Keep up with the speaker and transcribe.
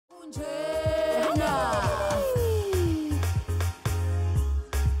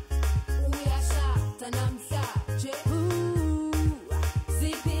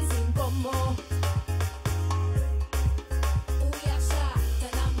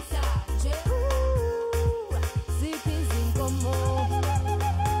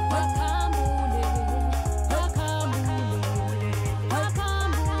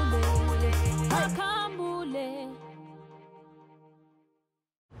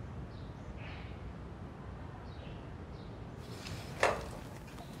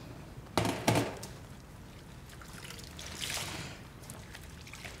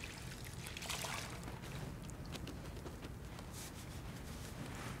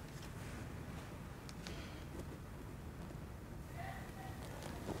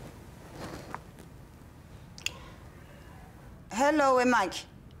Hello, Mike.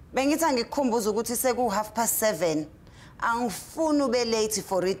 Bengithi ngikukhumbuza ukuthi seku7:30. Angifuni ube late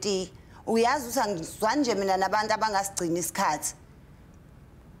for it. Uyazi ukuthi angizwani nje mina nabantu abangasigcina isikhathi.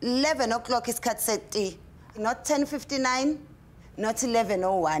 11 o'clock isikhathi seti. Not 10:59, not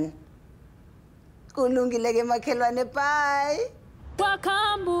 11:01. Kulungile ke makhelwane, bye.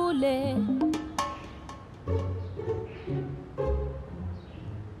 KwaKhambule.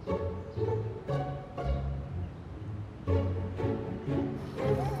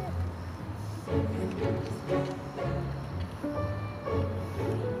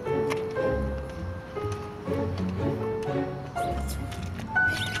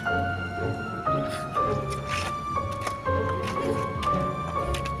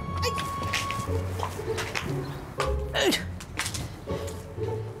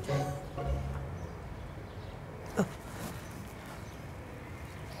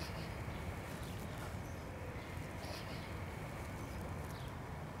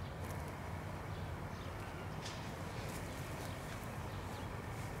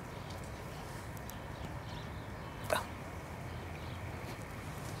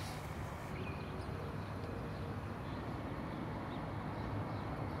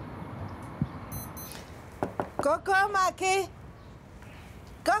 Koko Maki.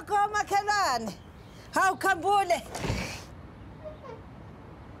 Koko makhelwane. Hawu Khambule.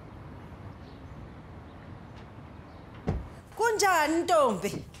 Kunjani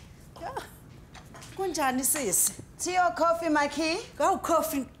Ntombi? Kunjani sisi? Tea or coffee, Maki? Go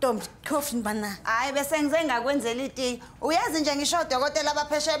coffee Ntombi, coffee bana. Hayi bese ngize ngakwenzela iti. Uyazi nje ngisho odokotela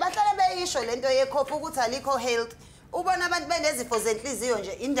abaphesheya bahlale beyisho lento yecoffee ukuthi alikho health. Ubona abantu benezifo zenhliziyo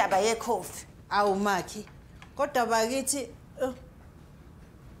nje indaba yecoffee. Awu Maki. Kodwa bakithi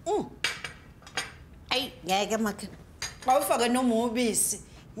Ay, ngeke Maki. Awufake noma ubisi.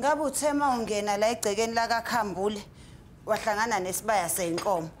 Ngabe uthema ungena la egcekeni la KwaKhambule wahlangana nesibaya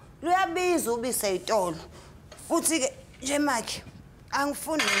senkomo. Luyabiza ubisi ezitolo. Futhi ke nje Maki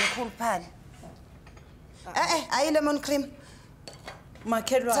angifuni ngikhuluphale. Ayi lemon cream.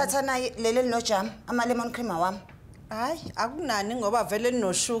 Makhelwane. Thatha nayi leli linojam, ama lemon cream awami. Hayi, akunani ngoba vele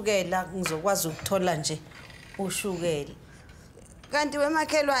linoshukela ngizokwazi ukuthola nje ushukela. Kanti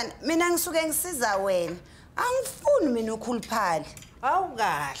wemakhelwane mina ngisuke ngisiza wena. Angifuni mina ukhuluphale. Awu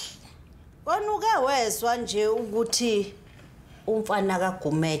kahle. Wena uke wezwa nje ukuthi umfana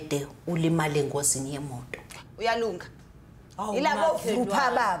kaGumede ulimala engozini yemoto. Uyalunga. Ilabo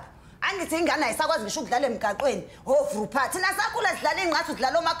vupha baba. Angithi ingane ayisakwazi ngisho ukudlala emgaqweni. Vupha thina sakhula sidlala ingqathu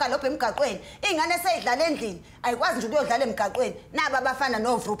sidlala omagalophe emgaqweni. Ingane seyidlala endlini ayikwazi nje ukuyodlala emgaqweni. Naba abafana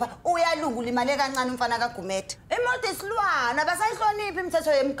novupha uyalunga ulimale kancane umfana kaGumede. Imoto isilwana abasayihloniphi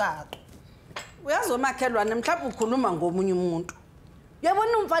imithetho yemgaqo. Uyazi omakhelwane mhlawumbe ukhuluma ngomunye umuntu.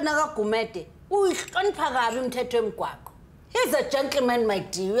 Yabona umfana kaGumede uyihlonipha kabi imithetho yemgaqo. He's a gentleman, my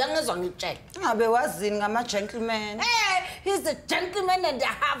dear. Uyangizwa ngitshela. Ngabe wazini ngama gentleman? Hey, he's a gentleman and a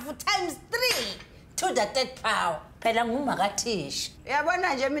half times 3 to the third power. Phela ngumakathishi.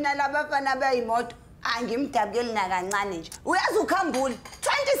 Uyabona nje mina labafana bayimoto angimdabukeli na kancane nje. Uyazi uKhambule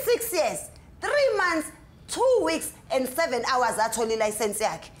 26 years, 3 months, 2 weeks and 7 hours athola license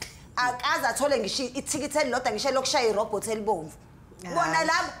yakhe. Akaza athole ngisho ithikithi elilodwa ngisho lokushaya irobot elibomvu. Bona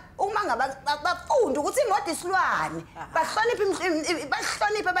labo uma ngabafunda ukuthi imoto isilwane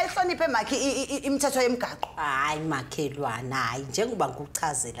bahloniphe bayihloniphe Maki imithetho yemigaqo. Hayi makhelwana, hayi njengoba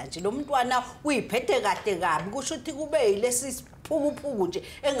ngikuchazela nje lo mntwana uyiphethe kahle kabi kusho ukuthi kube yilesi siphukuphuku nje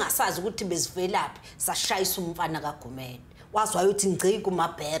engasazi ukuthi bezivelaphi sashayisa umfana kaGumede. Wazwa ukuthi ngci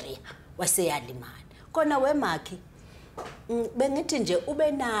kumabheri waseyalimala. Kona we Maki bengithi nje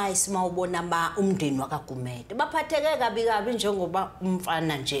ube nice mawubona umndeni wakaGumede baphatheke kabi kabi njengoba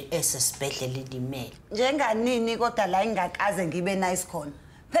umfana nje esesibhedlela ilimele njenganini kodwa la ingakaze ngibe nice khona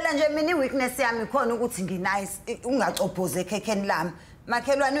phela nje mina iweakness yami khona ukuthi nginice ungacophoze ekhekheni lami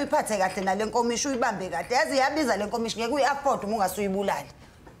makhelwane uyiphathe kahle nale nkomishi uyibambe kahle yazi iyabiza le nkomishi ngeke uyi-afford uma ungasuyibulali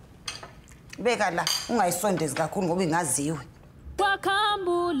beka la ungayisondezi kakhulu ngoba ingaziwe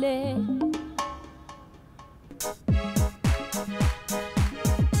KwaKhambule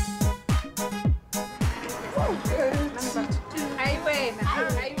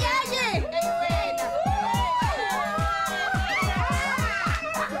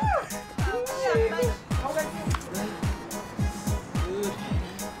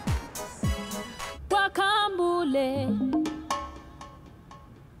KwaKhambule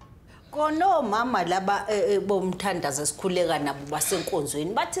Kono mama laba bomthandazo esikhuleka nabo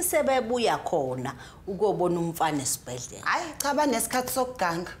basenkonzweni bathi sebebuya khona ukubona umfana esibhedlela. Hayi cha banesikhathi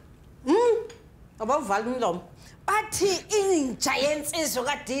sokuganga. Abavala umlomo. Bathi inja yensizwe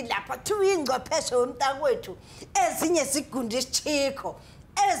kade lapha kuthiwa ingcopheshe yomntakwethu ezinye zigunda isichiko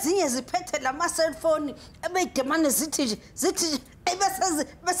ezinye ziphethe lama cellphone ebedemane zithi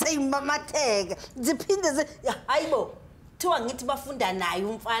bese imamatheke ziphinde hayibo thiwa ngithi bafunda naye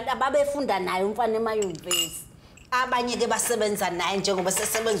umfana ababefunda naye umfana emayunivesi abanye ke basebenza naye njengoba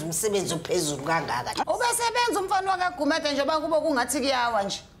sesebenza umsebenzi ophezulu kangaka ubesebenza umfana wakaGumede njengoba kube kungathi kuyawa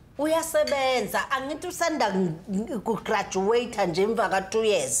nje uyasebenza angithi usanda kugraduate nje emva ka2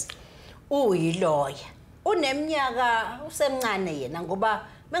 years uyiloya uneminyaka usemncane yena ngoba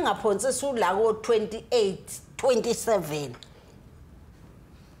mengaphonsisa ula ko 28 27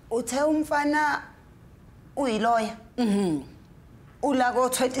 uthe umfana uyiloya ula ko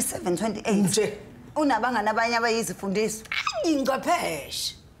 27 28 nje unabangani abanye abayizifundiswa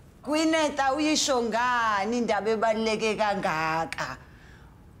ingcopheshe kwineta uyisho ngani indaba ebaluleke kangaka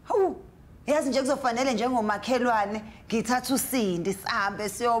hawu yazi nje kuzofanele njengomakhelwane ngithatha uSindi sihambe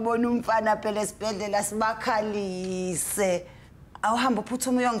siyobona umfana phela esibhedlela sibakhalise awuhamba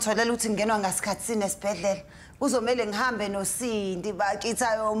uphuthume uyongitholela ukuthi ngingenwa ngasikhatsini esibhedlela uzomela ngihambe noSindi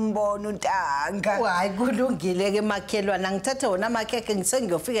bakitha yombona uNtanga hayi kulungile ke makhelwane ngithathe wona amakhekhe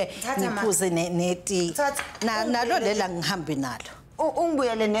ngisengiyofike ngiphuze neti nalo lela ngihambe nalo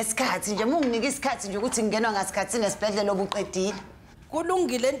ungibuyele nesikhathi nje munginika isikhathi nje ukuthi ngingenwa ngasikhatsini esibhedlela obuqedile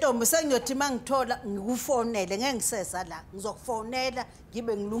kulungile ntombi sengiyothi mangithola ngikufonele ngeke ngiseza la ngizokufonela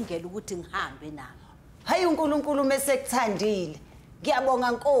ngibe ngilungele ukuthi ngihambe nami hayi uNkulunkulu mesekuthandile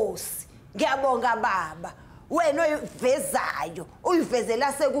ngiyabonga Nkosi ngiyabonga baba wena oyivezayo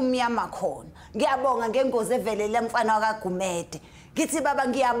uyivezela sekumnyama khona ngiyabonga ngengozi evelele umfana wakaGumede ngithi baba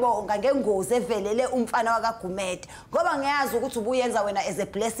ngiyabonga ngengozi evelele umfana wakaGumede ngoba ngiyazi ukuthi ubuyenza wena as a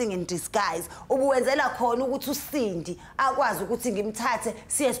blessing in disguise ubuwenzela khona ukuthi uSindi akwazi ukuthi ngimthathe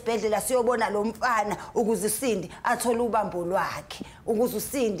siye esibhedlela siyobona lo mfana ukuze uSindi athole ubambo lwakhe ukuze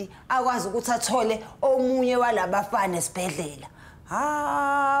uSindi akwazi ukuthi athole omunye walabafana esibhedlela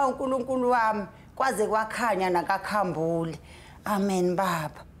uNkulunkulu wami kwaze kwakhanya nakaKhambule amen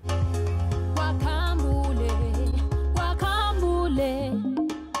baba